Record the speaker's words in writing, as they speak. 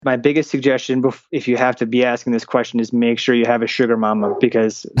My biggest suggestion, if you have to be asking this question, is make sure you have a sugar mama,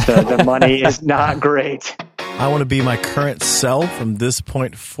 because the money is not great. I want to be my current self from this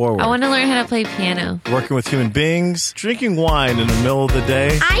point forward. I want to learn how to play piano. Working with human beings, drinking wine in the middle of the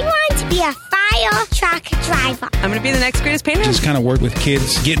day. I want to be a fire truck driver. I'm going to be the next greatest painter. Just kind of work with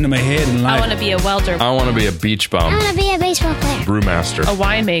kids, getting them ahead in life. I want to be a welder. I want to be a beach bum. I want to be a baseball player. Brewmaster. A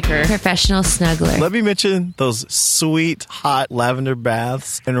winemaker. Professional snuggler. Let me mention those sweet, hot lavender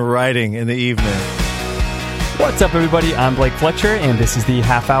baths and writing in the evening. What's up, everybody? I'm Blake Fletcher, and this is the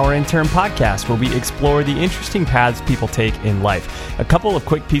Half Hour Intern Podcast, where we explore the interesting paths people take in life. A couple of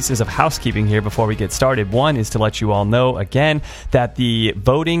quick pieces of housekeeping here before we get started. One is to let you all know, again, that the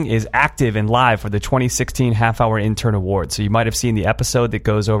voting is active and live for the 2016 Half Hour Intern Award. So you might have seen the episode that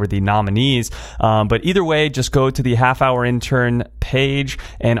goes over the nominees. But either way, just go to the Half Hour Intern page,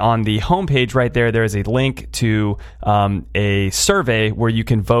 and on the homepage right there is a link to a survey where you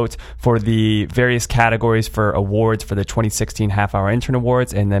can vote for the various categories for awards for the 2016 Half Hour Intern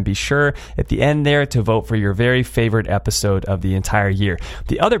Awards, and then be sure at the end there to vote for your very favorite episode of the entire year.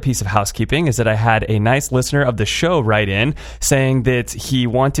 The other piece of housekeeping is that I had a nice listener of the show write in saying that he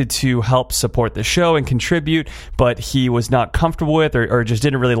wanted to help support the show and contribute, but he was not comfortable with or just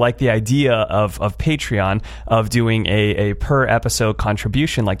didn't really like the idea of Patreon, of doing a per episode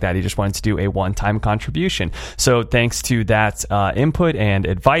contribution like that. He just wanted to do a one-time contribution. So thanks to that input and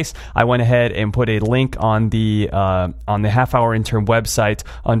advice, I went ahead and put a link on the Half Hour Intern website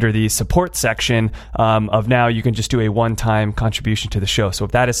under the support section of now you can just do a one-time contribution to the show. So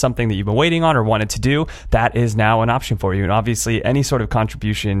if that is something that you've been waiting on or wanted to do, that is now an option for you. And obviously any sort of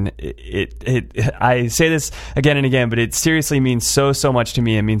contribution, I say this again and again, but it seriously means so much to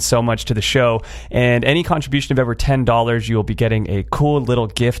me. It means so much to the show. And any contribution of over $10, you'll be getting a cool little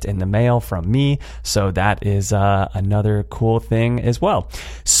gift in the mail from me. So that is another cool thing as well.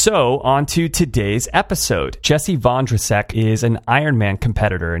 So on to today's episode. Jesse Vondrasek is an Ironman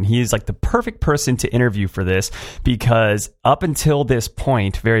competitor, and he is like the perfect person to interview for this, because up until this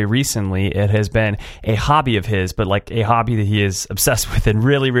point, very recently, it has been a hobby of his, but like a hobby that he is obsessed with and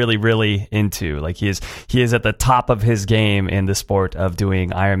really into. Like he is at the top of his game in the sport of doing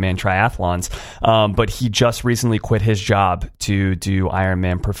Ironman triathlons, but he just recently quit his job to do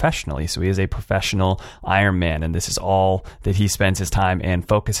Ironman professionally. So he is a professional Ironman, and this is all that he spends his time and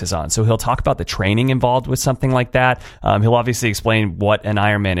focuses on. So he'll talk about the training involved with something like that. He'll obviously explain what an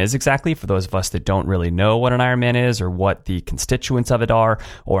Ironman is exactly for those of us that don't really know what an Ironman is, or what the constituents of it are,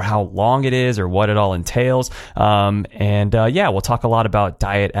 or how long it is, or what it all entails. We'll talk a lot about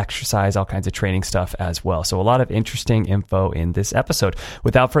diet, exercise, all kinds of training stuff as well. So a lot of interesting info in this episode.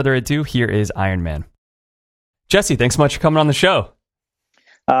 Without further ado, here is Ironman. Jesse, thanks so much for coming on the show.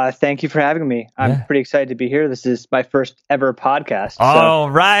 Thank you for having me. I'm pretty excited to be here. This is my first ever podcast. All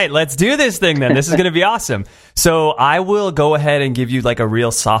right, let's do this thing then. This is going to be awesome. So I will go ahead and give you like a real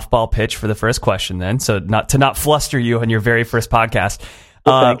softball pitch for the first question then. So not fluster you on your very first podcast.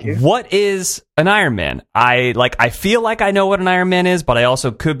 Thank you. What is an Ironman? I feel like I know what an Ironman is, but I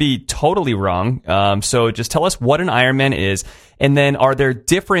also could be totally wrong. So just tell us what an Ironman is, and then are there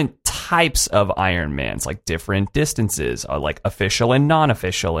different types of Ironmans, like different distances, like official and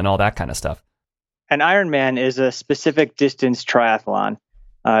non-official, and all that kind of stuff? An Ironman is a specific distance triathlon.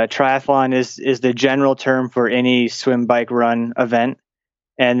 Triathlon is the general term for any swim, bike, run event.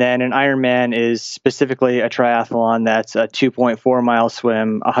 And then an Ironman is specifically a triathlon that's a 2.4 mile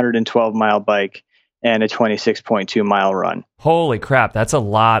swim, 112 mile bike, and a 26.2 mile run. Holy crap, that's a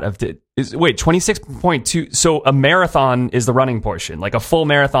lot of... Wait, 26.2... So a marathon is the running portion, like a full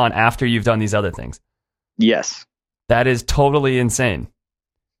marathon after you've done these other things? Yes. That is totally insane.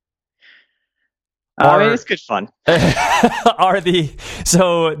 It's good fun.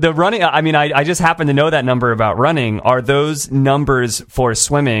 So the running, I just happen to know that number about running. Are those numbers for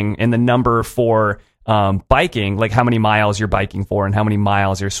swimming and the number for biking, like how many miles you're biking for and how many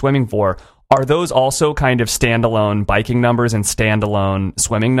miles you're swimming for, are those also kind of standalone biking numbers and standalone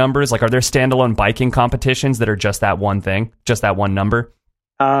swimming numbers? Like, are there standalone biking competitions that are just that one thing, just that one number?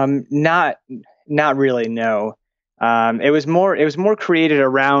 Not really, no. It was more created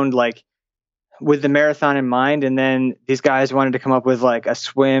around like, with the marathon in mind, and then these guys wanted to come up with like a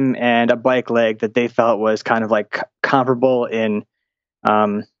swim and a bike leg that they felt was kind of like comparable in,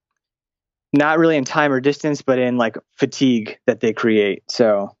 not really in time or distance, but in like fatigue that they create.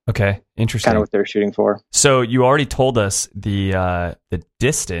 So okay, interesting. Kind of what they're shooting for. So you already told us the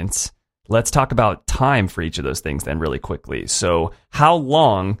distance. Let's talk about time for each of those things then really quickly. So how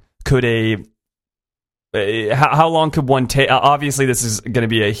long could how long could one take? Obviously, this is going to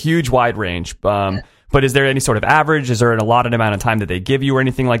be a huge wide range. But is there any sort of average? Is there an allotted amount of time that they give you or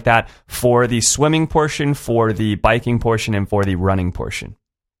anything like that for the swimming portion, for the biking portion, and for the running portion?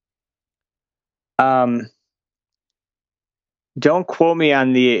 Don't quote me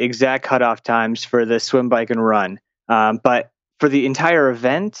on the exact cutoff times for the swim, bike, and run. But for the entire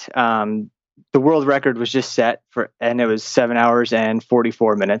event, the world record was just set and it was 7 hours and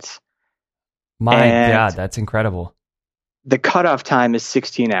 44 minutes. My God, that's incredible. The cutoff time is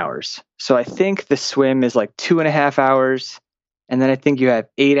 16 hours. So I think the swim is like 2.5 hours. And then I think you have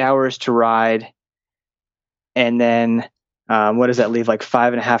 8 hours to ride. And then what does that leave? Like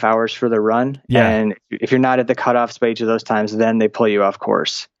 5.5 hours for the run. Yeah. And if you're not at the cutoffs by each of those times, then they pull you off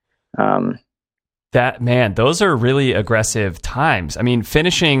course. Those are really aggressive times. I mean,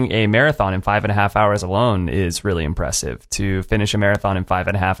 finishing a marathon in 5.5 hours alone is really impressive. To finish a marathon in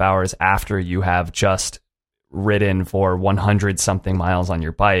 5.5 hours after you have just ridden for 100 something miles on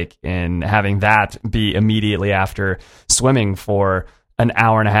your bike, and having that be immediately after swimming for an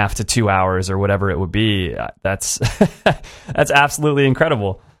hour and a half to 2 hours or whatever it would be, that's that's absolutely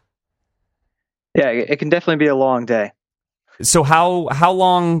incredible. Yeah, it can definitely be a long day. So how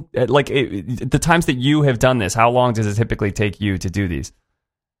long, like the times that you have done this, how long does it typically take you to do these?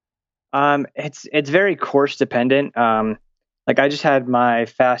 It's very course dependent. Like I just had my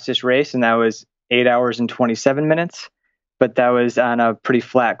fastest race, and that was 8 hours and 27 minutes, but that was on a pretty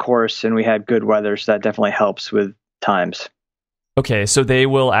flat course, and we had good weather, so that definitely helps with times. Okay, so they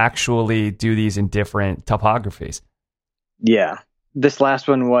will actually do these in different topographies. Yeah, this last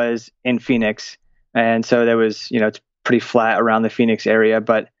one was in Phoenix, and so there was, it's pretty flat around the Phoenix area,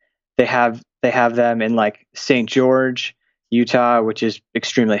 but they have them in like St. George, Utah, which is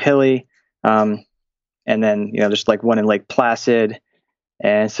extremely hilly, and then there's like one in Lake Placid,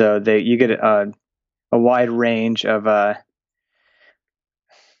 and so you get a wide range of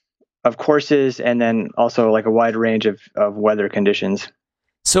courses, and then also like a wide range of weather conditions.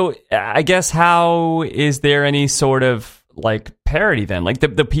 So I guess, how is there any sort of like parity then? Like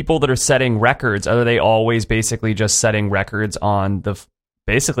the people that are setting records, are they always basically just setting records on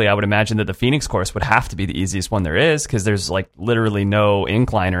basically, I would imagine that the Phoenix course would have to be the easiest one there is, because there's like literally no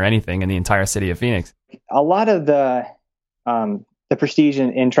incline or anything in the entire city of Phoenix. A lot of the prestige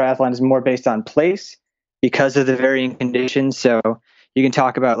in triathlon is more based on place because of the varying conditions. So you can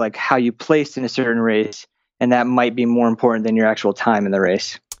talk about like how you placed in a certain race, and that might be more important than your actual time in the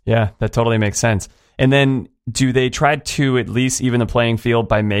race. Yeah, that totally makes sense. And then do they try to at least even the playing field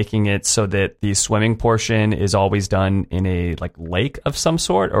by making it so that the swimming portion is always done in a like lake of some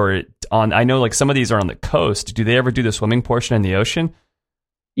sort, or I know like some of these are on the coast. Do they ever do the swimming portion in the ocean?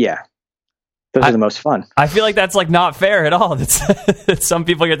 Yeah. Those are the most fun. I feel like that's like not fair at all. It's some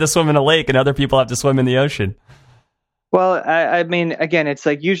people get to swim in a lake and other people have to swim in the ocean. Well, I mean, again, it's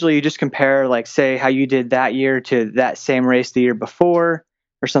like usually you just compare, like, say, how you did that year to that same race the year before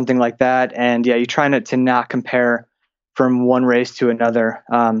or something like that. And yeah, you try to not compare from one race to another.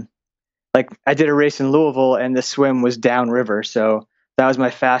 Like I did a race in Louisville and the swim was downriver. So that was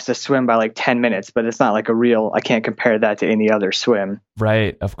my fastest swim by like 10 minutes, but it's not like I can't compare that to any other swim.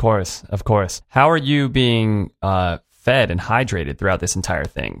 Right. Of course. How are you being fed and hydrated throughout this entire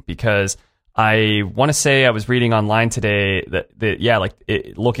thing? Because I want to say I was reading online today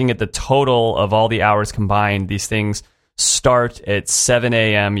that looking at the total of all the hours combined, these things start at 7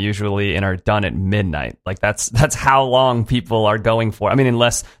 a.m. usually and are done at midnight. Like that's how long people are going for. I mean,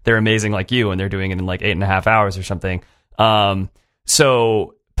 unless they're amazing like you and they're doing it in like 8.5 hours or something.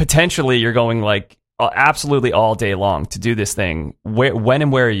 So potentially you're going like absolutely all day long to do this thing. When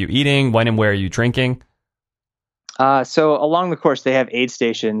and where are you eating? When and where are you drinking? So along the course, they have aid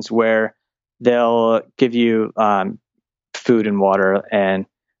stations where they'll give you food and water. And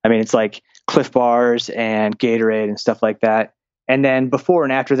I mean, it's like Cliff Bars and Gatorade and stuff like that. And then before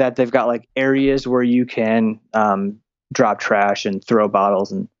and after that, they've got like areas where you can drop trash and throw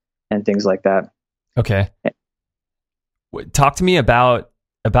bottles and things like that. Okay. Talk to me about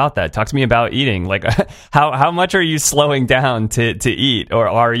that. Talk to me about eating. Like how much are you slowing down to eat, or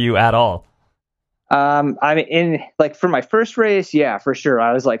are you at all? I mean, for my first race, yeah, for sure.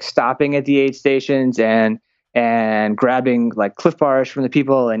 I was like stopping at the aid stations and grabbing like Cliff Bars from the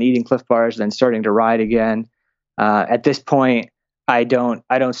people and eating Cliff Bars, then starting to ride again. At this point, I don't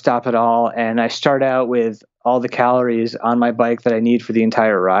stop at all. And I start out with all the calories on my bike that I need for the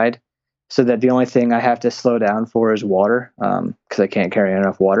entire ride, so that the only thing I have to slow down for is water, because I can't carry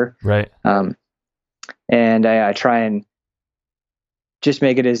enough water. Right. And I try and just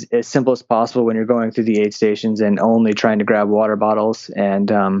make it as simple as possible when you're going through the aid stations, and only trying to grab water bottles and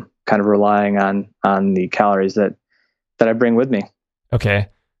kind of relying on the calories that I bring with me. Okay.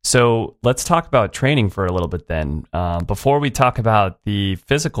 So let's talk about training for a little bit then. Before we talk about the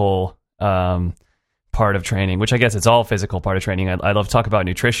physical part of training, which I guess it's all physical part of training, I'd love to talk about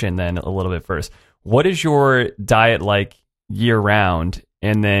nutrition then a little bit first. What is your diet like year round?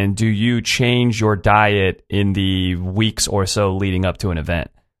 And then do you change your diet in the weeks or so leading up to an event?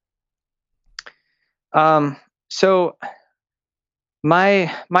 So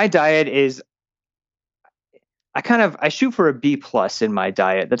my diet is, I shoot for a B+ in my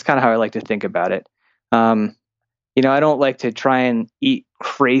diet. That's kind of how I like to think about it. I don't like to try and eat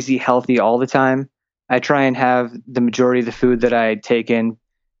crazy healthy all the time. I try and have the majority of the food that I take in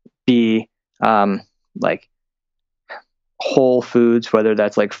be like whole foods, whether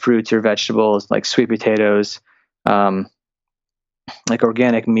that's like fruits or vegetables, like sweet potatoes, like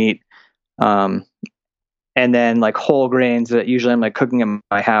organic meat, and then like whole grains that usually I'm like cooking in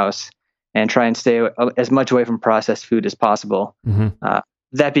my house, and try and stay as much away from processed food as possible. Mm-hmm.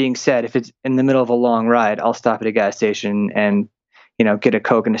 That being said, if it's in the middle of a long ride, I'll stop at a gas station and, get a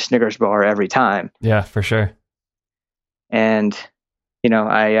Coke and a Snickers bar every time. Yeah, for sure. And,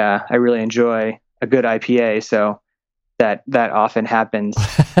 I really enjoy a good IPA, so that often happens.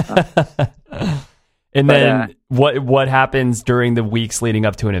 And then what happens during the weeks leading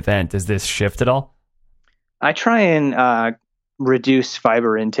up to an event? Does this shift at all? I try and reduce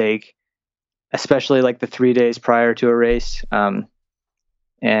fiber intake, especially like the 3 days prior to a race,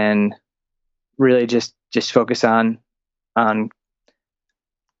 and really just focus on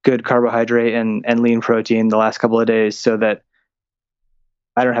good carbohydrate and lean protein the last couple of days, so that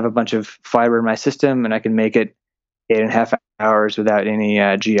I don't have a bunch of fiber in my system and I can make it 8.5 hours without any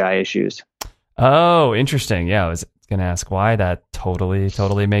GI issues. Oh, interesting. Yeah, I was going to ask why. That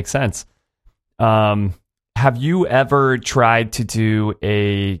totally makes sense. Have you ever tried to do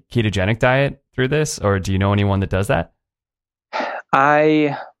a ketogenic diet through this, or do you know anyone that does that?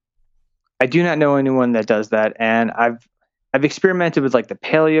 I do not know anyone that does that, and I've experimented with like the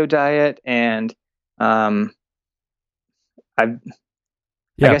paleo diet, and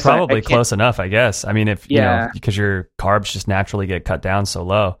probably close enough, I guess. I mean, because your carbs just naturally get cut down so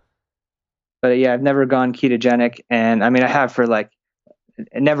low. But yeah, I've never gone ketogenic, and I mean, I have for like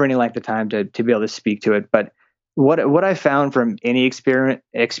never any length of time to be able to speak to it. But what I found from any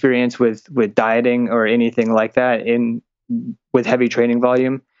experience with dieting or anything like that with heavy training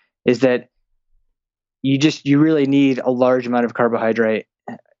volume is that you really need a large amount of carbohydrate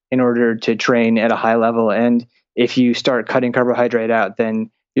in order to train at a high level. And if you start cutting carbohydrate out, then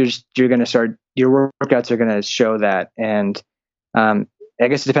you're going to start, your workouts are going to show that. And I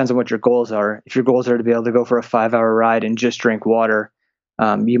guess it depends on what your goals are. If your goals are to be able to go for a 5-hour ride and just drink water,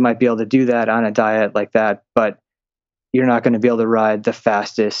 you might be able to do that on a diet like that, but you're not going to be able to ride the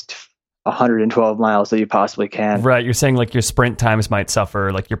fastest 112 miles that you possibly can. Right. You're saying like your sprint times might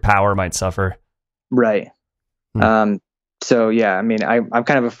suffer, like your power might suffer. Right. So yeah, I mean, I'm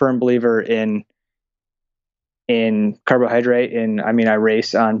kind of a firm believer in carbohydrate, and I mean, I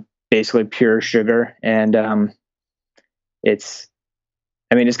race on basically pure sugar, and it's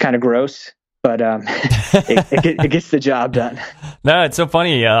kind of gross, but it gets the job done. No, it's so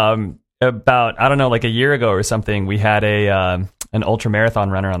funny. About, I don't know, like a year ago or something, we had an ultra marathon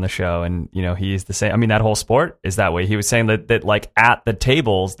runner on the show, and he's the same. I mean, that whole sport is that way. He was saying that like at the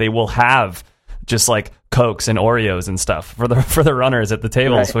tables they will have just like Cokes and Oreos and stuff for the runners at the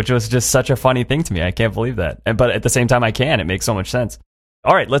tables, right. Which was just such a funny thing to me. I can't believe that, but at the same time, I can. It makes so much sense.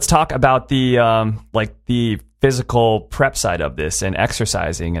 All right, let's talk about the physical prep side of this and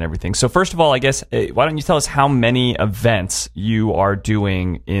exercising and everything. So first of all, I guess, why don't you tell us how many events you are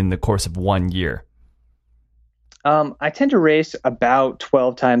doing in the course of 1 year? I tend to race about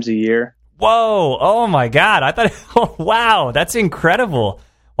 12 times a year. Whoa! Oh my God! I thought, oh, wow, that's incredible.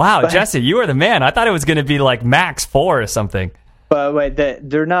 Wow, Jesse, you are the man. I thought it was going to be like max 4 or something. But wait,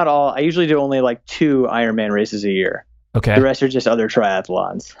 they're not all. I usually do only like 2 Ironman races a year. Okay. The rest are just other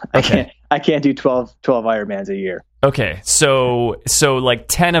triathlons. Okay. I can't do 12 Ironmans a year. Okay. So like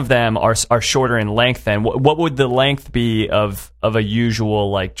 10 of them are shorter in length then. What would the length be of a usual,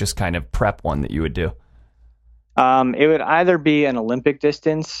 like, just kind of prep one that you would do? It would either be an Olympic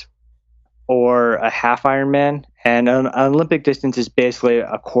distance or a half Ironman. And an Olympic distance is basically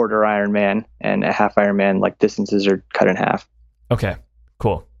a quarter Ironman, and a half Ironman, like, distances are cut in half. Okay.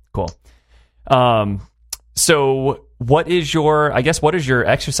 Cool. So what is your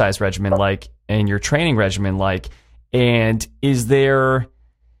exercise regimen like and your training regimen like? And is there,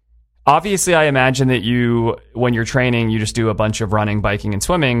 obviously I imagine that when you're training, you just do a bunch of running, biking, and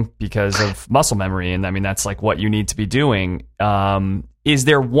swimming because of muscle memory. And I mean, that's like what you need to be doing. is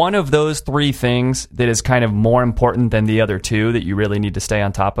there one of those three things that is kind of more important than the other two that you really need to stay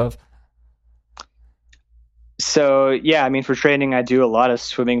on top of? So yeah, I mean, for training, I do a lot of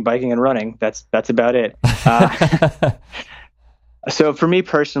swimming, biking, and running. That's about it. So for me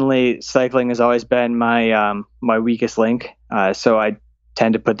personally, cycling has always been my my weakest link. So I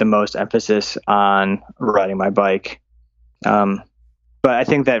tend to put the most emphasis on riding my bike. But I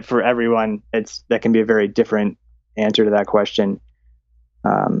think that for everyone, that can be a very different answer to that question.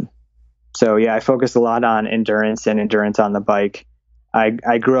 So yeah, I focus a lot on endurance on the bike.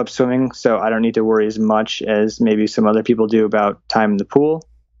 I grew up swimming, so I don't need to worry as much as maybe some other people do about time in the pool.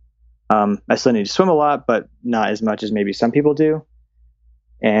 I still need to swim a lot, but not as much as maybe some people do.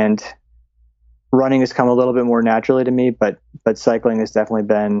 And running has come a little bit more naturally to me, but cycling has definitely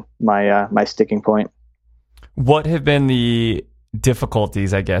been my sticking point. What have been the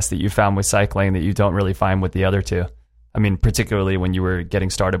difficulties, I guess, that you found with cycling that you don't really find with the other two? I mean, particularly when you were getting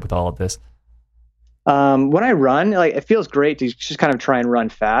started with all of this. When I run, like, it feels great to just kind of try and run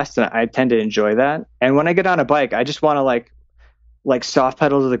fast, and I tend to enjoy that. And when I get on a bike, I just want to like soft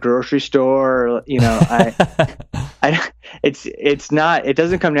pedal to the grocery store. You know, it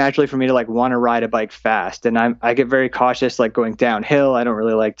doesn't come naturally for me to like want to ride a bike fast, and I get very cautious like going downhill. I don't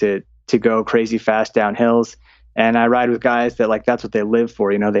really like to go crazy fast down hills. And I ride with guys that like that's what they live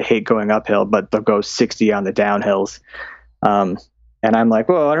for. You know, they hate going uphill, but they'll go 60 on the downhills. And I'm like,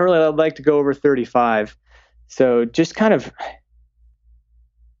 well, I don't really like to go over 35. So just kind of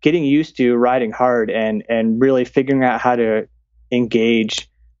getting used to riding hard and really figuring out how to engage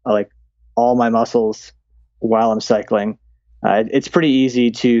like all my muscles while I'm cycling. It's pretty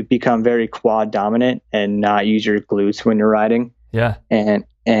easy to become very quad dominant and not use your glutes when you're riding. Yeah.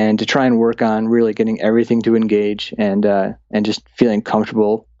 And to try and work on really getting everything to engage and just feeling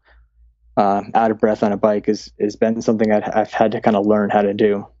comfortable out of breath on a bike has been something I've had to kind of learn how to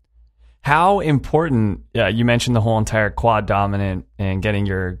do. How important, you mentioned the whole entire quad dominant and getting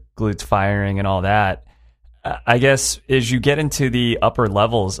your glutes firing and all that. I guess as you get into the upper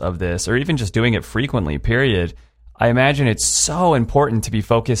levels of this, or even just doing it frequently, period, I imagine it's so important to be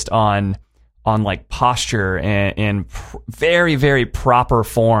focused on like posture and very, very proper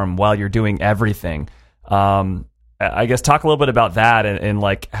form while you're doing everything. I guess talk a little bit about that and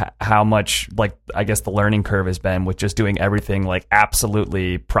like how much like I guess the learning curve has been with just doing everything like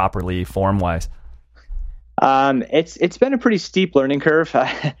absolutely properly form wise. It's been a pretty steep learning curve.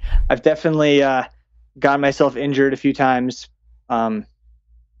 I've definitely gotten myself injured a few times by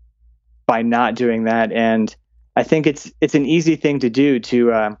not doing that, and I think it's an easy thing to do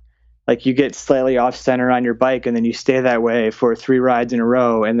to like you get slightly off center on your bike and then you stay that way for 3 rides in a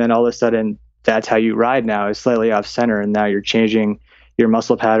row, and then all of a sudden that's how you ride now, is slightly off center, and now you're changing your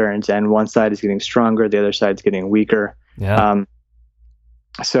muscle patterns and one side is getting stronger, the other side's getting weaker. Yeah.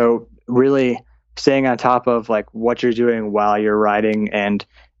 So really staying on top of like what you're doing while you're riding and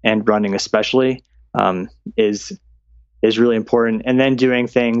running especially is really important. And then doing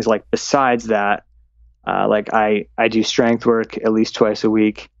things like besides that, like I do strength work at least twice a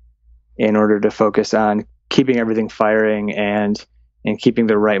week in order to focus on keeping everything firing and keeping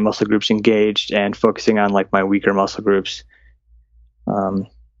the right muscle groups engaged and focusing on like my weaker muscle groups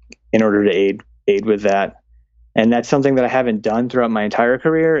in order to aid with that. And that's something that I haven't done throughout my entire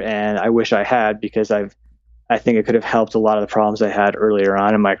career, and I wish I had, because I think it could have helped a lot of the problems I had earlier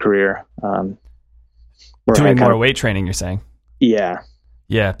on in my career. Doing more weight training, you're saying? Yeah.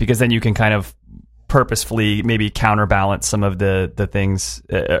 Yeah, because then you can kind of purposefully maybe counterbalance some of the things,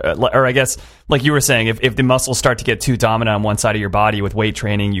 or I guess like you were saying, if the muscles start to get too dominant on one side of your body with weight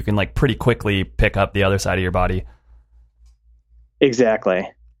training, you can like pretty quickly pick up the other side of your body.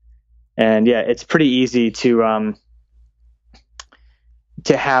 Exactly. And yeah, it's pretty easy to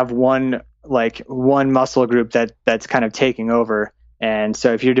have one muscle group that's kind of taking over. And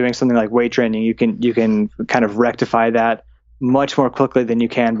so if you're doing something like weight training, you can kind of rectify that much more quickly than you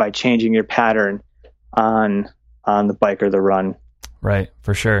can by changing your pattern on the bike or the run. Right,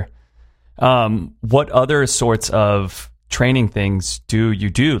 for sure. What other sorts of training things do you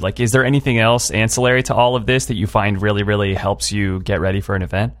do? Like, is there anything else ancillary to all of this that you find really, really helps you get ready for an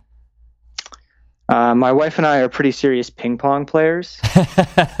event? My wife and I are pretty serious ping pong players.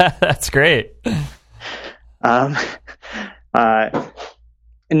 That's great. No,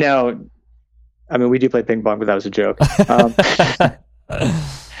 I mean, we do play ping pong, but that was a joke.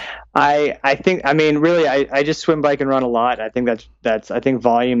 I think, I mean, really, I just swim, bike, and run a lot. I think I think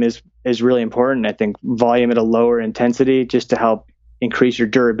volume is really important. I think volume at a lower intensity, just to help increase your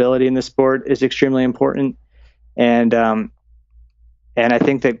durability in the sport, is extremely important. And I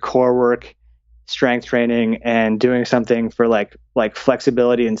think that core work, strength training and doing something for like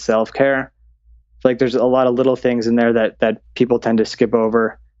flexibility and self-care. Like there's a lot of little things in there that people tend to skip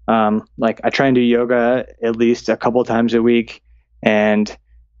over. Like I try and do yoga at least a couple times a week. And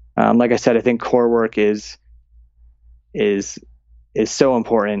like I said, I think core work is so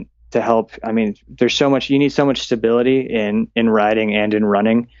important to help. I mean, you need so much stability in riding and in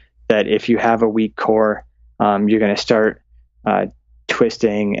running that if you have a weak core, you're going to start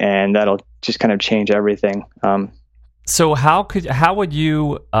twisting, and that'll just kind of change everything. So how would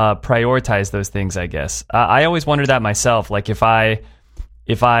you prioritize those things? I guess I always wondered that myself. Like if I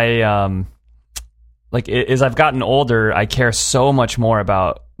like as I've gotten older, I care so much more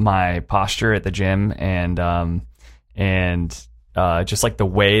about my posture at the gym and just like the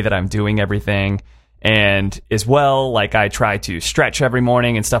way that I'm doing everything. And as well, like I try to stretch every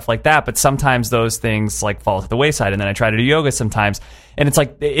morning and stuff like that, but sometimes those things like fall to the wayside. And then I try to do yoga sometimes, and it's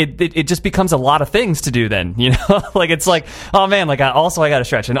like it just becomes a lot of things to do. Then like it's like, oh man, like I got to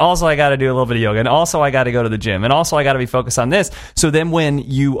stretch, and also I got to do a little bit of yoga, and also I got to go to the gym, and also I got to be focused on this. So then when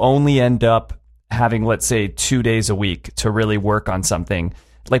you only end up having, let's say, 2 days a week to really work on something,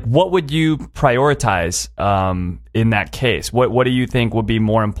 like what would you prioritize in that case? What do you think would be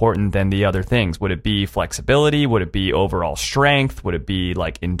more important than the other things? Would it be flexibility? Would it be overall strength? Would it be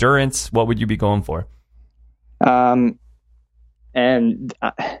like endurance? What would you be going for? And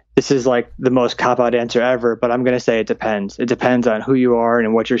this is like the most cop-out answer ever, but I'm going to say it depends. It depends on who you are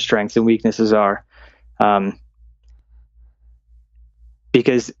and what your strengths and weaknesses are.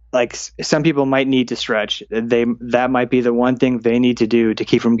 Because like some people might need to stretch. That might be the one thing they need to do to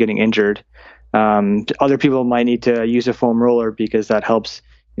keep from getting injured. Other people might need to use a foam roller because that helps,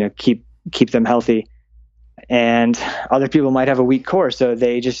 keep them healthy. And other people might have a weak core, so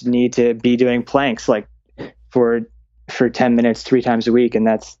they just need to be doing planks like for 10 minutes 3 times a week. And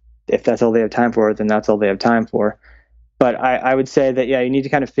if that's all they have time for, then that's all they have time for. But I would say that, you need to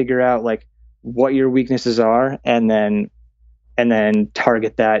kind of figure out like what your weaknesses are, and then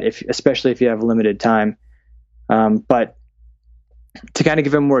target that, especially if you have limited time. But to kind of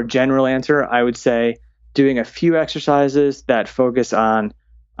give a more general answer, I would say doing a few exercises that focus on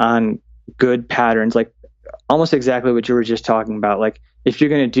good patterns, like almost exactly what you were just talking about. Like if you're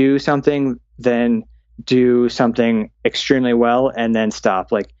going to do something, then do something extremely well and then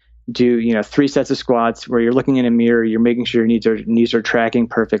stop. Like do 3 sets of squats where you're looking in a mirror, you're making sure your knees are tracking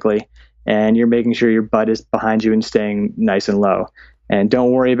perfectly, and you're making sure your butt is behind you and staying nice and low. And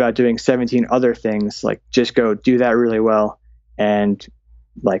don't worry about doing 17 other things. Like just go do that really well. And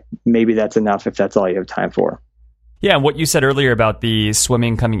like maybe that's enough if that's all you have time for. Yeah, and what you said earlier about the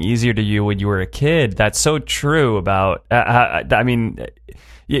swimming coming easier to you when you were a kid, that's so true about, I mean,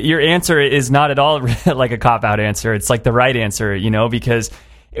 your answer is not at all like a cop-out answer. It's like the right answer, because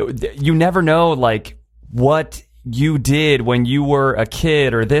you never know like what you did when you were a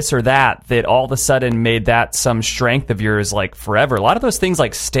kid or this or that all of a sudden made that some strength of yours like forever. A lot of those things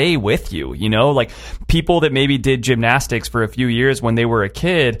like stay with you, like people that maybe did gymnastics for a few years when they were a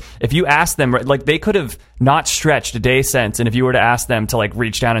kid, if you ask them, like they could have not stretched a day since, and if you were to ask them to like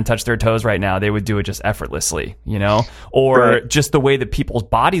reach down and touch their toes right now, they would do it just effortlessly, or right. Just the way that people's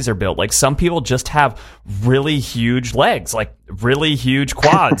bodies are built. Like some people just have really huge legs, like really huge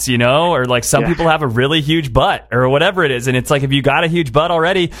quads, or like some people have a really huge butt or whatever it is. And it's like, if you got a huge butt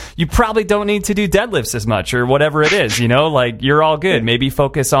already, you probably don't need to do deadlifts as much or whatever it is, like you're all good. Maybe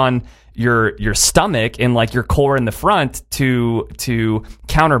focus on your stomach and like your core in the front to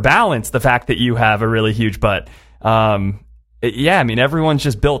counterbalance the fact that you have a really huge butt. Yeah, I mean, everyone's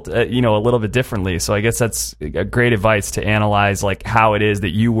just built, a little bit differently. So I guess that's a great advice to analyze like how it is that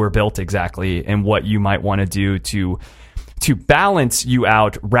you were built exactly and what you might want to do to balance you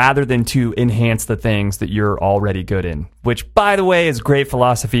out rather than to enhance the things that you're already good in, which, by the way, is great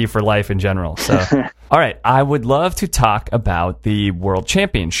philosophy for life in general. So, all right, I would love to talk about the World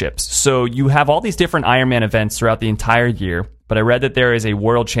Championships. So you have all these different Ironman events throughout the entire year, but I read that there is a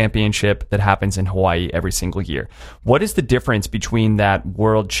World Championship that happens in Hawaii every single year. What is the difference between that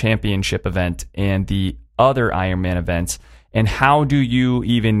World Championship event and the other Ironman events, and how do you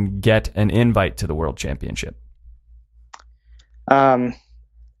even get an invite to the World Championship? All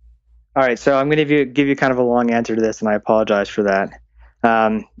right, so I'm going to give you kind of a long answer to this, and I apologize for that.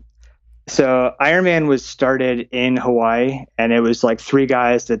 So Ironman was started in Hawaii, and it was like 3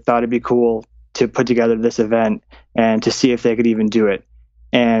 guys that thought it'd be cool to put together this event and to see if they could even do it.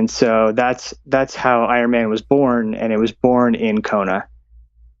 And so that's how Ironman was born, and it was born in Kona.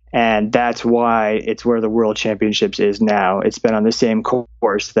 And that's why it's where the World Championships is now. It's been on the same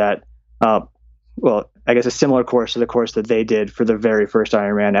course that, I guess a similar course to the course that they did for the very first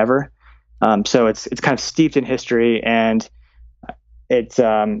Ironman ever. So it's kind of steeped in history, and it's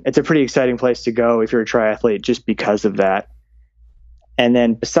a pretty exciting place to go if you're a triathlete just because of that. And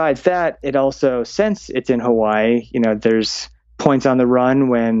then besides that, it also, since it's in Hawaii, there's points on the run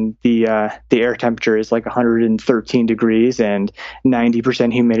when the air temperature is like 113 degrees and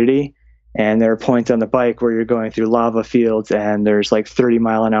 90% humidity. And there are points on the bike where you're going through lava fields and there's like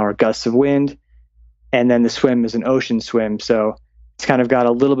 30-mile-an-hour gusts of wind. And then the swim is an ocean swim. So it's kind of got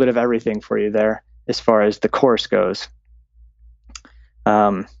a little bit of everything for you there as far as the course goes.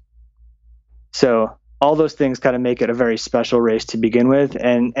 So all those things kind of make it a very special race to begin with.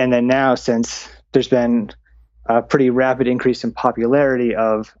 And then now, since there's been a pretty rapid increase in popularity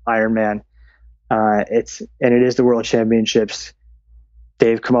of Ironman, it is the World Championships.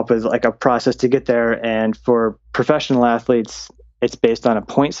 They've come up with like a process to get there. And for professional athletes, it's based on a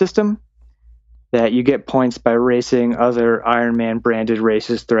point system that you get points by racing other Ironman branded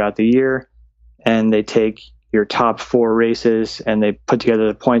races throughout the year. And they take your top 4 races and they put together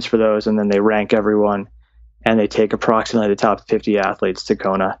the points for those, and then they rank everyone, and they take approximately the top 50 athletes to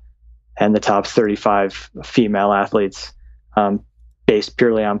Kona and the top 35 female athletes, based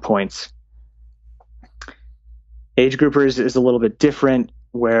purely on points. Age groupers is a little bit different,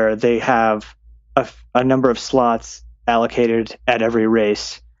 where they have a number of slots allocated at every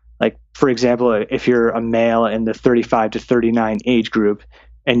race. Like, for example, if you're a male in the 35 to 39 age group,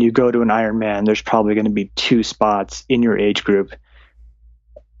 and you go to an Ironman, there's probably going to be 2 spots in your age group,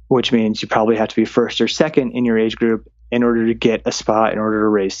 which means you probably have to be first or second in your age group in order to get a spot in order to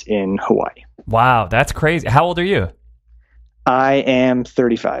race in Hawaii. Wow, that's crazy. How old are you? I am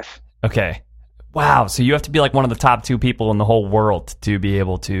 35. Okay. Wow, so you have to be like one of the top 2 people in the whole world to be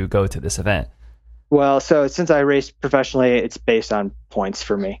able to go to this event. Well, so since I race professionally, it's based on points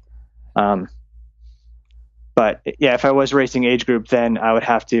for me. But yeah, if I was racing age group, then I would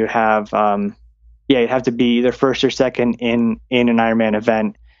have to have, you'd have to be either first or second in an Ironman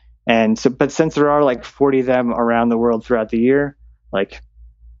event. And so, but since there are like 40 of them around the world throughout the year, like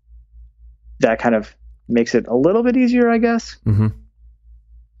that kind of makes it a little bit easier, I guess. Mm-hmm.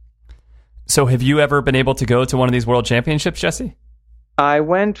 So have you ever been able to go to one of these world championships, Jesse? I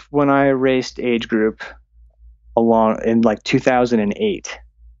went when I raced age group in like 2008.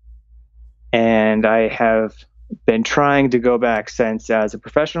 And I have been trying to go back since as a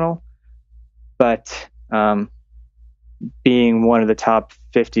professional, but being one of the top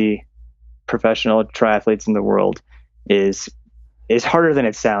 50 professional triathletes in the world is harder than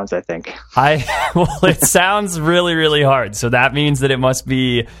it sounds, I think. Well, it sounds really, really hard. So that means that it must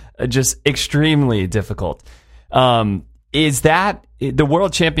be just extremely difficult. Is that the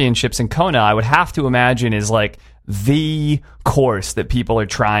World Championships in Kona? I would have to imagine is like the course that people are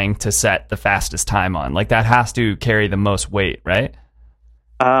trying to set the fastest time on. Like that has to carry the most weight, right?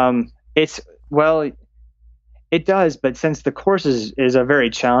 It does, but since the course is a very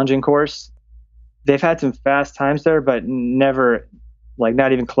challenging course, they've had some fast times there, but never, like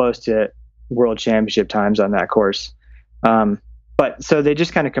not even close to World Championship times on that course. But so they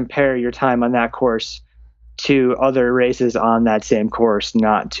just kind of compare your time on that course to other races on that same course,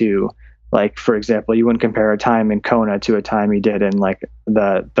 not to, like, for example, you wouldn't compare a time in Kona to a time you did in like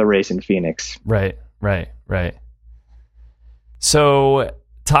the race in Phoenix. Right. So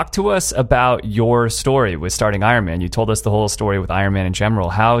talk to us about your story with starting Ironman. You told us the whole story with Ironman in general.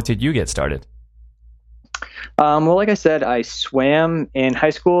 How did you get started? Well, like I said, I swam in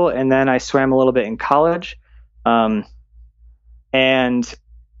high school and then I swam a little bit in college. And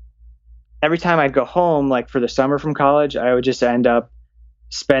every time I'd go home, like for the summer from college, I would just end up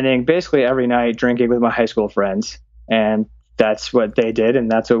spending basically every night drinking with my high school friends. And that's what they did. And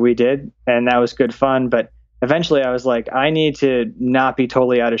that's what we did. And that was good fun. But eventually I was like, I need to not be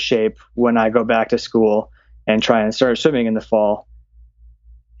totally out of shape when I go back to school and try and start swimming in the fall.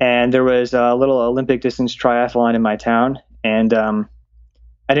 And there was a little Olympic distance triathlon in my town. And I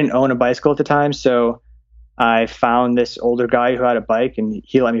didn't own a bicycle at the time. So I found this older guy who had a bike and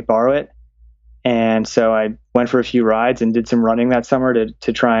he let me borrow it. And so I went for a few rides and did some running that summer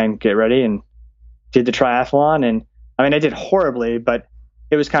to try and get ready and did the triathlon. And I mean, I did horribly, but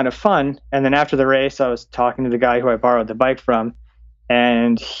it was kind of fun. And then after the race, I was talking to the guy who I borrowed the bike from,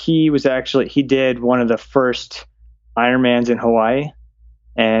 and he did one of the first Ironmans in Hawaii.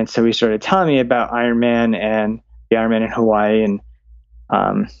 And so he started telling me about Ironman and the Ironman in Hawaii. And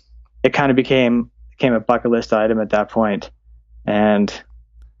it kind of became a bucket list item at that point. And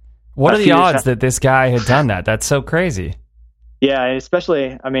what are the odds that this guy had done that? That's so crazy. Yeah,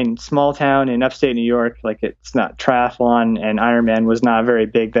 especially, I mean, small town in upstate New York, like it's not triathlon, and Ironman was not very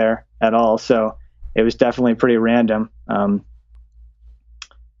big there at all. So it was definitely pretty random.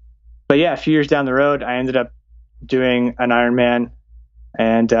 But yeah, a few years down the road, I ended up doing an Ironman,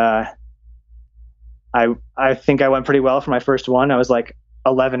 and I think I went pretty well for my first one. I was like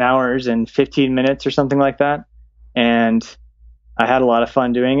 11 hours and 15 minutes or something like that, and I had a lot of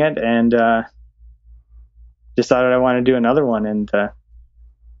fun doing it, and decided I wanted to do another one, and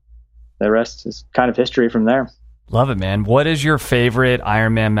the rest is kind of history from there. Love it, man. What is your favorite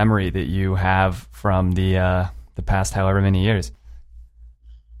Ironman memory that you have from the past however many years?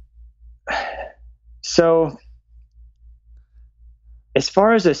 So, as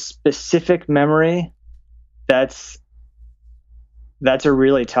far as a specific memory, that's a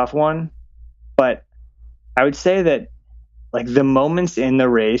really tough one. But I would say that, like, the moments in the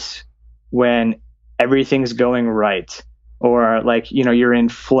race when everything's going right, or like, you know, you're in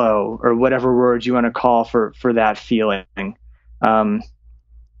flow, or whatever words you want to call for that feeling.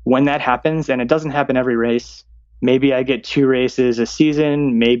 When that happens, and it doesn't happen every race, maybe I get 2 races a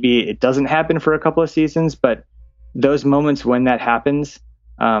season, maybe it doesn't happen for a couple of seasons, but those moments when that happens,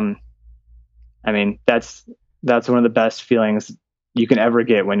 I mean, that's one of the best feelings you can ever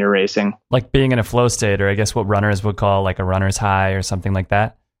get when you're racing. Like being in a flow state, or I guess what runners would call like a runner's high or something like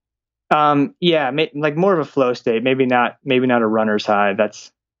that. Yeah, like more of a flow state, maybe not a runner's high.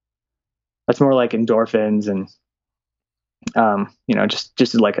 That's more like endorphins and, you know,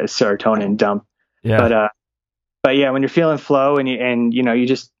 just like a serotonin dump. Yeah. But yeah, when you're feeling flow and you know, you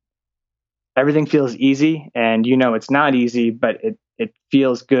just, everything feels easy, and you know, it's not easy, but it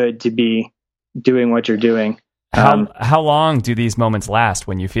feels good to be doing what you're doing. How long do these moments last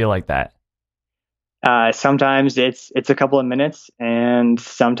when you feel like that? Sometimes it's a couple of minutes, and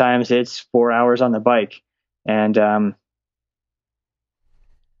sometimes it's 4 hours on the bike. And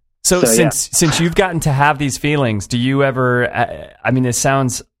so since you've gotten to have these feelings, do you ever? I mean, this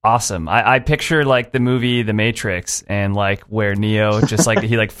sounds awesome. I picture like the movie The Matrix, and like where Neo just like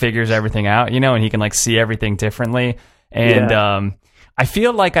he like figures everything out, you know, and he can like see everything differently. And I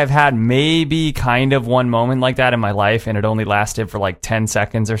feel like I've had maybe kind of one moment like that in my life, and it only lasted for like 10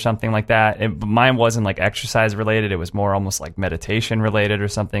 seconds or something like that. Mine wasn't like exercise related. It was more almost like meditation related or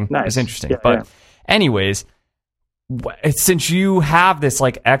something. Nice. It was interesting. Anyways, since you have this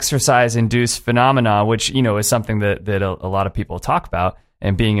like exercise induced phenomena, which, you know, is something that a lot of people talk about,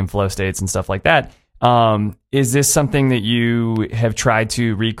 and being in flow states and stuff like that, is this something that you have tried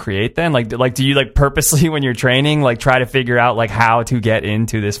to recreate then? Like, do you like purposely when you're training, like try to figure out like how to get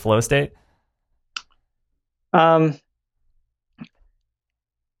into this flow state?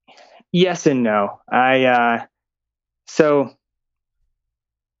 Yes and no. So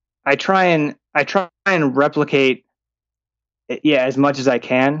I try and replicate it, as much as I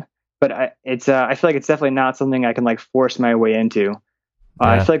can, but I feel like it's definitely not something I can like force my way into.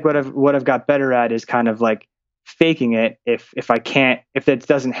 I feel like what I've got better at is kind of like faking it. If it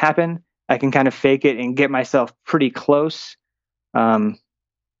doesn't happen, I can kind of fake it and get myself pretty close, by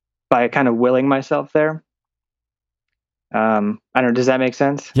kind of willing myself there. I don't know. Does that make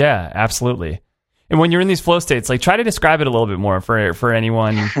sense? Yeah, absolutely. And when you're in these flow states, like try to describe it a little bit more for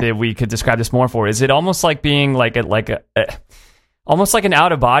anyone that we could describe this more for. Is it almost like being like almost like an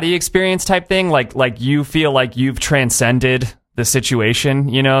out of body experience type thing? Like you feel like you've transcended the situation,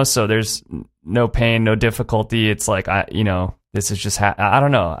 you know, so there's no pain, no difficulty. It's like, this is just, I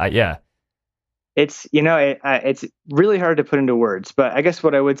don't know. It's, it's really hard to put into words, but I guess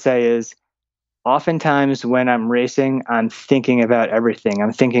what I would say is oftentimes when I'm racing, I'm thinking about everything.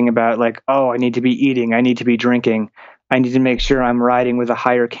 I'm thinking about like, oh, I need to be eating. I need to be drinking. I need to make sure I'm riding with a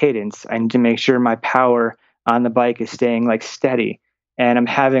higher cadence. I need to make sure my power on the bike is staying like steady. And I'm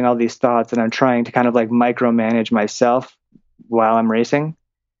having all these thoughts, and I'm trying to kind of like micromanage myself while I'm racing.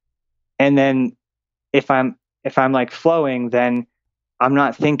 And then if I'm like flowing, then I'm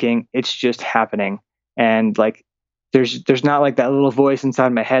not thinking, it's just happening. And like there's not like that little voice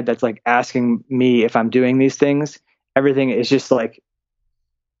inside my head that's like asking me if I'm doing these things. Everything is just like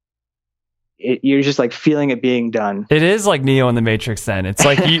you're just like feeling it being done. It is like Neo in the Matrix then. It's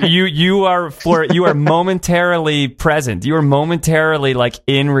like you are momentarily present. You are momentarily like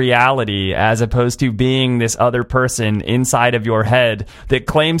in reality, as opposed to being this other person inside of your head that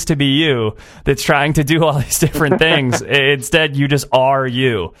claims to be you, that's trying to do all these different things. Instead, you just are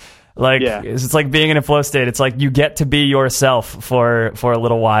you. Like, It's like being in a flow state. It's like you get to be yourself for a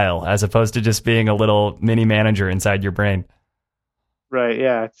little while, as opposed to just being a little mini manager inside your brain. Right.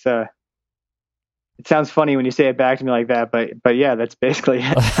 Yeah. It sounds funny when you say it back to me like that, but yeah, that's basically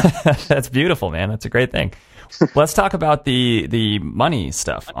it. That's beautiful, man. That's a great thing. Let's talk about the money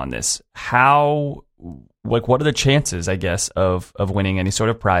stuff on this. What are the chances, I guess, of winning any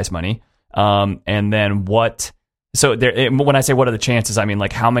sort of prize money? And then what So when I say what are the chances, I mean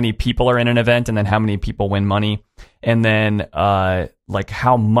like how many people are in an event, and then how many people win money, and then like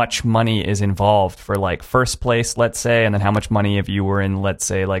how much money is involved for like first place, let's say, and then how much money if you were in, let's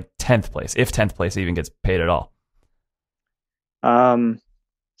say, like 10th place, if 10th place even gets paid at all.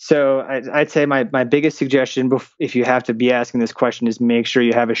 So I'd say my biggest suggestion, if you have to be asking this question, is make sure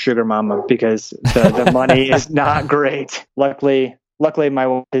you have a sugar mama, because the money is not great. Luckily my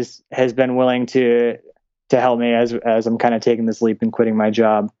wife has been willing to help me as I'm kind of taking this leap and quitting my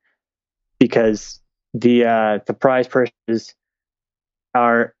job, because the prize purses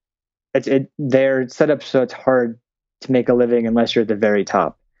they're set up so it's hard to make a living unless you're at the very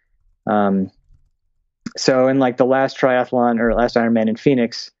top. So in like the last triathlon or last Ironman in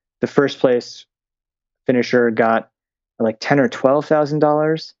Phoenix, the first place finisher got like $10,000 or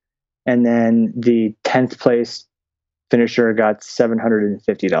 $12,000, and then the 10th place finisher got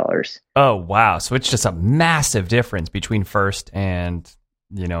 $750. Oh wow! So it's just a massive difference between first and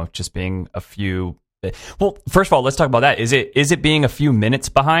just being a few. Well, first of all, let's talk about that. Is it being a few minutes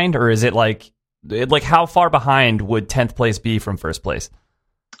behind, or is it like how far behind would 10th place be from first place?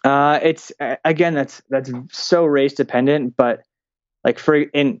 It's again, that's so race dependent, but like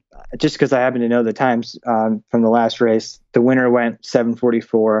just because I happen to know the times from the last race, the winner went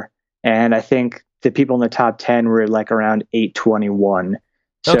 7:44, and I think the people in the top 10 were like around 8:21.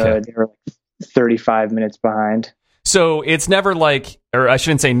 So they were like 35 minutes behind. So it's never like, or I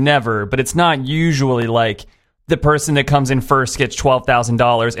shouldn't say never, but it's not usually like the person that comes in first gets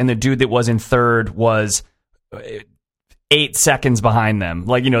 $12,000 and the dude that was in third was 8 seconds behind them.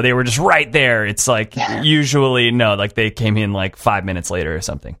 Like, they were just right there. It's like usually no, like they came in like 5 minutes later or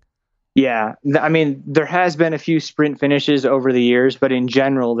something. Yeah. I mean, there has been a few sprint finishes over the years, but in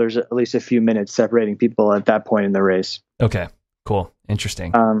general, there's at least a few minutes separating people at that point in the race. Okay, cool.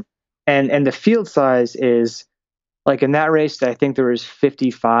 Interesting. And the field size is like in that race, I think there was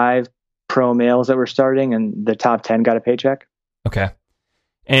 55 pro males that were starting, and the top 10 got a paycheck. Okay.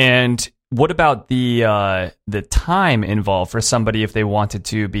 And what about the time involved for somebody if they wanted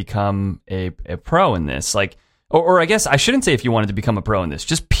to become a pro in this? Like, or I guess I shouldn't say if you wanted to become a pro in this,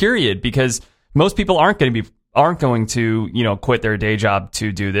 just period, because most people aren't going to quit their day job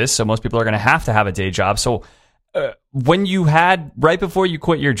to do this. So most people are going to have a day job. So when you had right before you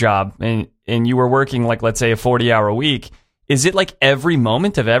quit your job and you were working like, let's say, a 40-hour week, is it like every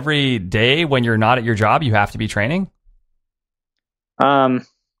moment of every day when you're not at your job you have to be training?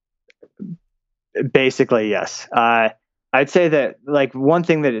 Basically, yes. I'd say that like one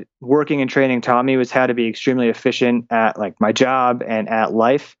thing that working and training taught me was how to be extremely efficient at like my job and at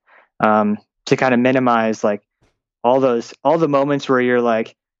life, to kind of minimize like all the moments where you're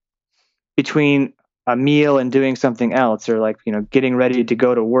like between a meal and doing something else, or like, getting ready to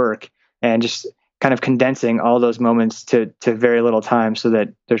go to work, and just kind of condensing all those moments to very little time so that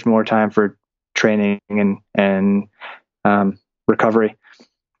there's more time for training and recovery.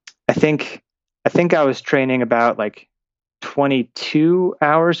 I think I was training about like 22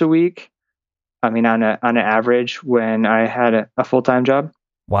 hours a week. I mean, on an average when I had a full-time job.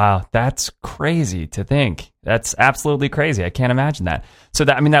 Wow, that's crazy to think. That's absolutely crazy. I can't imagine that. So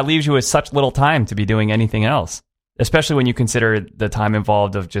that leaves you with such little time to be doing anything else, especially when you consider the time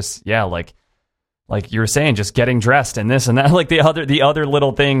involved of just, like you were saying, just getting dressed and this and that, like the other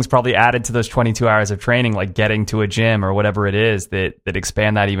little things probably added to those 22 hours of training, like getting to a gym or whatever it is that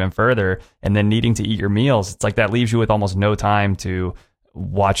expand that even further, and then needing to eat your meals. It's like that leaves you with almost no time to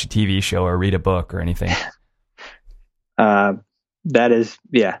watch a TV show or read a book or anything. That's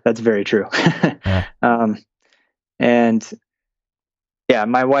very true. Yeah. And yeah,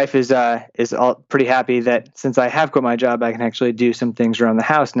 my wife is all pretty happy that since I have quit my job, I can actually do some things around the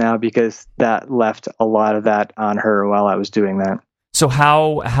house now, because that left a lot of that on her while I was doing that. So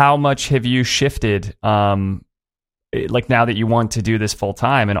how much have you shifted? Like now that you want to do this full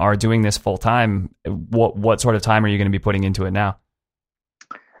time and are doing this full time, what sort of time are you going to be putting into it now?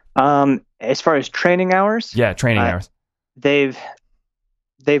 As far as training hours, hours, they've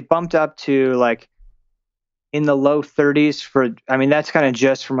bumped up to like in the low 30s that's kind of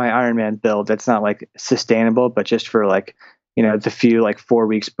just for my Ironman build. That's not like sustainable, but just for like, the few like 4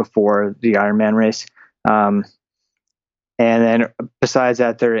 weeks before the Ironman race. And then besides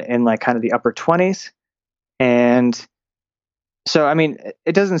that, they're in like kind of the upper 20s. And so,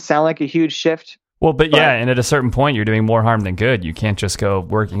 it doesn't sound like a huge shift. Well, but yeah, and at a certain point, you're doing more harm than good. You can't just go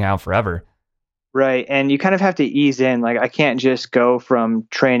working out forever. Right. And you kind of have to ease in. Like, I can't just go from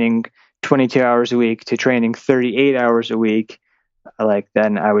training 22 hours a week to training 38 hours a week. Like,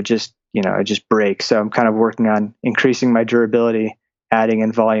 then I would just, I'd just break. So I'm kind of working on increasing my durability, adding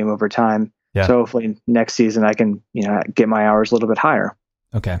in volume over time. Yeah. So hopefully next season I can, get my hours a little bit higher.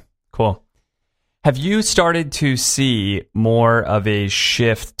 Okay, cool. Have you started to see more of a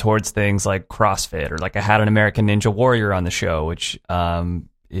shift towards things like CrossFit, or like I had an American Ninja Warrior on the show, which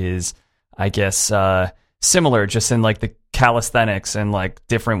is, I guess, similar just in like the calisthenics and like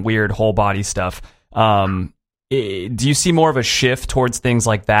different weird whole body stuff. Do you see more of a shift towards things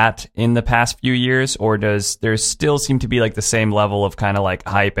like that in the past few years, or does there still seem to be like the same level of kind of like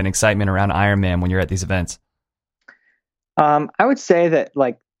hype and excitement around Ironman when you're at these events? I would say that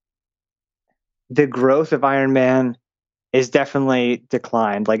like the growth of Ironman is definitely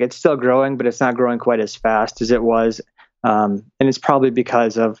declined. Like it's still growing, but it's not growing quite as fast as it was. And it's probably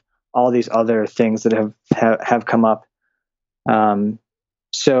because of all these other things that have come up.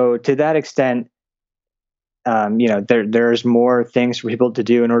 So to that extent, there's more things for people to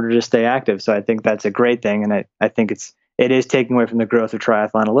do in order to stay active. So I think that's a great thing. And I think it is taking away from the growth of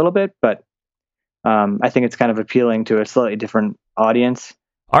triathlon a little bit, but I think it's kind of appealing to a slightly different audience.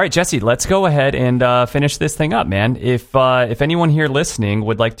 All right, Jesse, let's go ahead and finish this thing up, man. If anyone here listening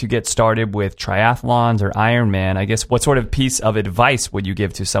would like to get started with triathlons or Ironman, I guess what sort of piece of advice would you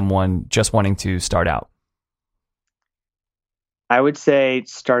give to someone just wanting to start out? I would say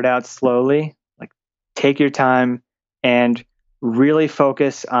start out slowly, like take your time and really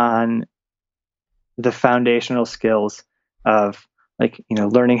focus on the foundational skills of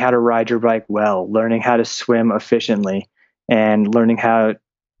learning how to ride your bike well, learning how to swim efficiently, and learning how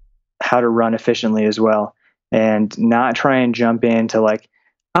to run efficiently as well, and not try and jump into like,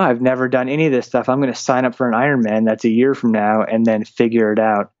 I've never done any of this stuff, I'm going to sign up for an Ironman that's a year from now and then figure it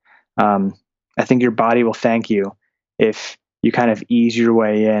out. I think your body will thank you if you kind of ease your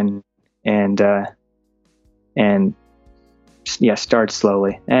way in and start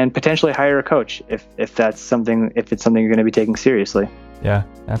slowly and potentially hire a coach if it's something you're going to be taking seriously. Yeah,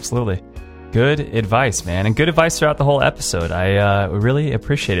 absolutely. Good advice, man. And good advice throughout the whole episode. I really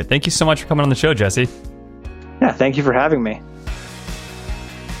appreciate it. Thank you so much for coming on the show, Jesse. Yeah, thank you for having me.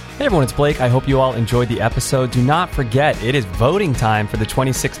 Hey everyone, it's Blake. I hope you all enjoyed the episode. Do not forget, it is voting time for the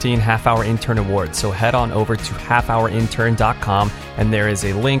 2016 Half Hour Intern Awards. So head on over to halfhourintern.com, and there is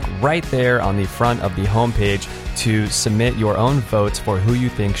a link right there on the front of the homepage to submit your own votes for who you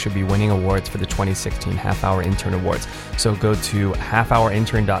think should be winning awards for the 2016 Half Hour Intern Awards. So go to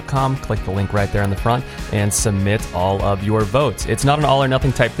halfhourintern.com, click the link right there on the front, and submit all of your votes. It's not an all or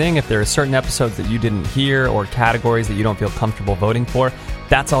nothing type thing. If there are certain episodes that you didn't hear or categories that you don't feel comfortable voting for,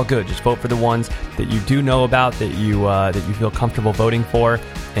 that's all good. Just vote for the ones that you do know about, that you feel comfortable voting for,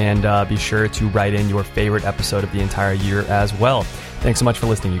 and be sure to write in your favorite episode of the entire year as well. Thanks so much for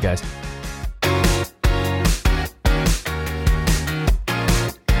listening, you guys.